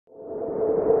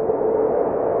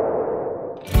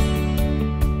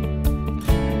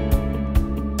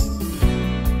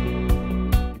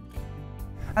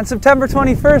On September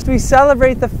 21st, we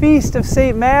celebrate the feast of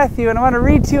St. Matthew, and I want to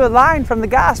read to you a line from the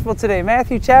Gospel today,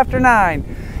 Matthew chapter 9.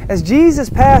 As Jesus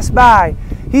passed by,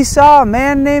 he saw a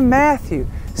man named Matthew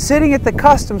sitting at the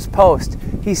customs post.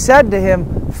 He said to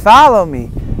him, "Follow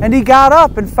me." And he got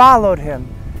up and followed him.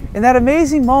 In that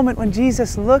amazing moment when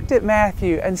Jesus looked at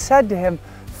Matthew and said to him,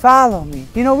 "Follow me."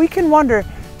 You know, we can wonder,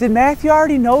 did Matthew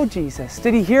already know Jesus?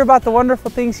 Did he hear about the wonderful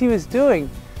things he was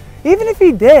doing? Even if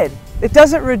he did, it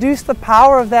doesn't reduce the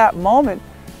power of that moment.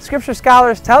 Scripture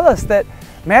scholars tell us that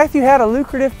Matthew had a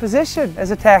lucrative position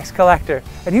as a tax collector,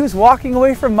 and he was walking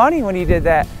away from money when he did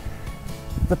that.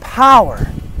 The power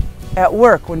at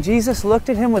work when Jesus looked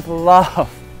at him with love,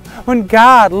 when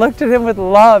God looked at him with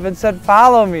love and said,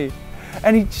 "Follow me,"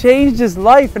 and he changed his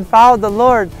life and followed the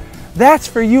Lord. That's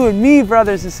for you and me,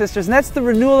 brothers and sisters, and that's the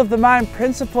renewal of the mind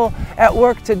principle at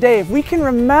work today. If we can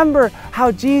remember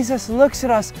how Jesus looks at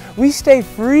us, we stay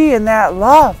free in that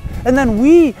love, and then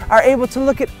we are able to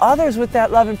look at others with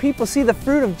that love, and people see the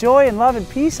fruit of joy and love and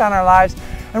peace on our lives,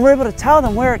 and we're able to tell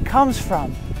them where it comes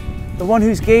from. The one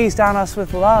who's gazed on us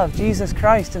with love, Jesus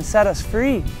Christ, and set us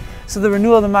free. So the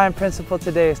renewal of the mind principle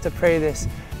today is to pray this: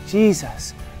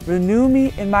 Jesus, renew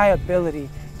me in my ability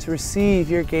to receive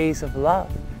your gaze of love.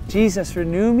 Jesus,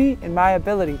 renew me in my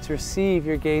ability to receive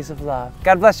your gaze of love.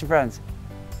 God bless you, friends.